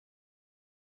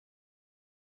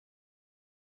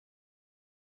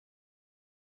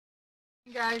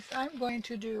Guys, I'm going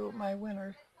to do my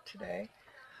winner today.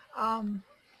 Um,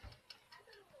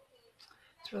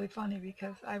 it's really funny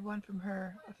because I won from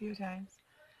her a few times,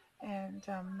 and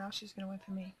now she's going to win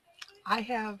from me. I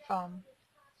have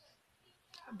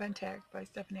been tagged by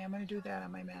Stephanie. I'm going to do that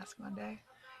on my Mask Monday.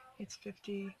 It's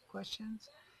 50 questions,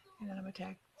 and then I'm going to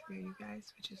tag three of you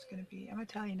guys, which is going to be, I'm going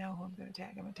to tell you now who I'm going to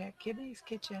tag. I'm going to tag Kibby's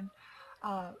Kitchen,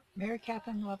 Mary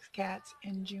Catherine Loves Cats,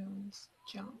 and June's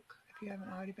Junk. If you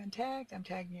haven't already been tagged, I'm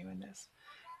tagging you in this.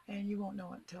 And you won't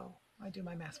know it until I do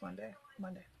my Mask Monday.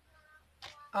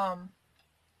 Um,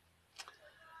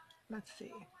 let's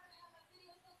see.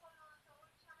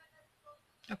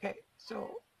 Okay, so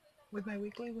with my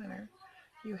weekly winner,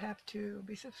 you have to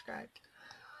be subscribed,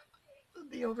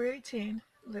 be over 18,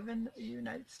 live in the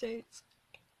United States,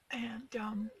 and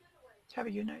have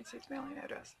a United States mailing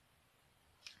address.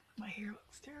 My hair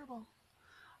looks terrible.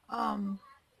 Um,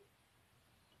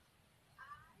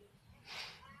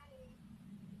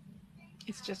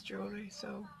 it's just jewelry,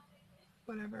 so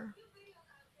whatever.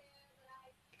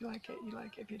 If you like it, you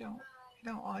like it. If you don't,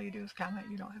 you don't. All you do is comment.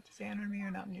 You don't have to say under me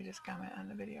or nothing. You just comment on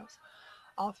the videos.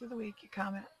 All through the week, you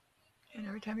comment, and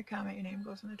every time you comment, your name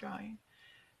goes in the drawing.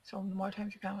 So the more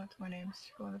times you comment, the more names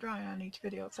go in the drawing on each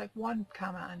video. It's like one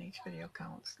comment on each video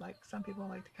counts. Like some people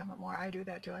like to comment more. I do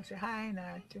that too. I say hi and then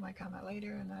I do my comment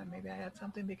later and then maybe I add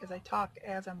something because I talk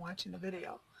as I'm watching the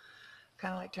video.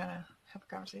 Kind of like trying to have a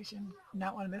conversation,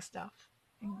 not want to miss stuff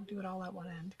and do it all at one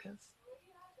end because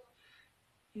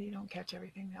you don't catch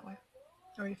everything that way.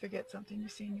 Or you forget something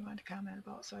you've seen you want to comment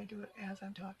about. So I do it as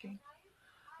I'm talking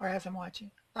or as I'm watching.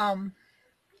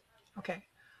 Okay.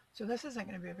 So this isn't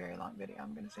going to be a very long video.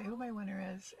 I'm going to say who my winner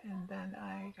is, and then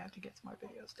I have to get some more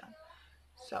videos done.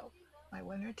 So my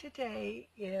winner today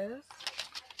is,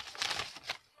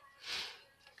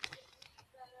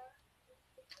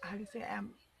 how do you say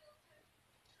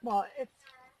well, it's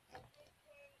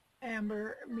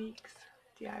Amber Meeks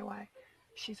DIY.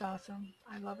 She's awesome.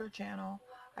 I love her channel.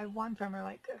 I won from her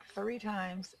like 3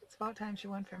 times. It's about time she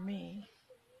won from me,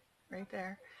 right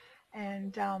there.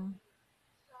 And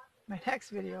my next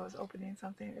video is opening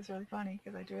something. It's really funny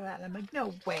because I drew that, and I'm like,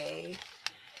 no way,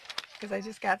 because I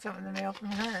just got something in the mail from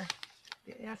her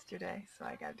yesterday, so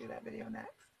I got to do that video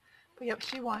next. But yep,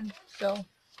 she won. So,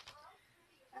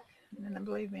 and then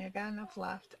believe me, I got enough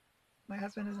left. My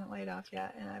husband isn't laid off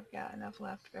yet, and I've got enough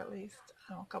left for at least,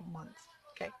 I don't know, a couple months.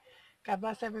 Okay. God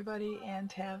bless everybody, and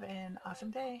have an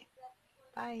awesome day.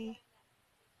 Bye.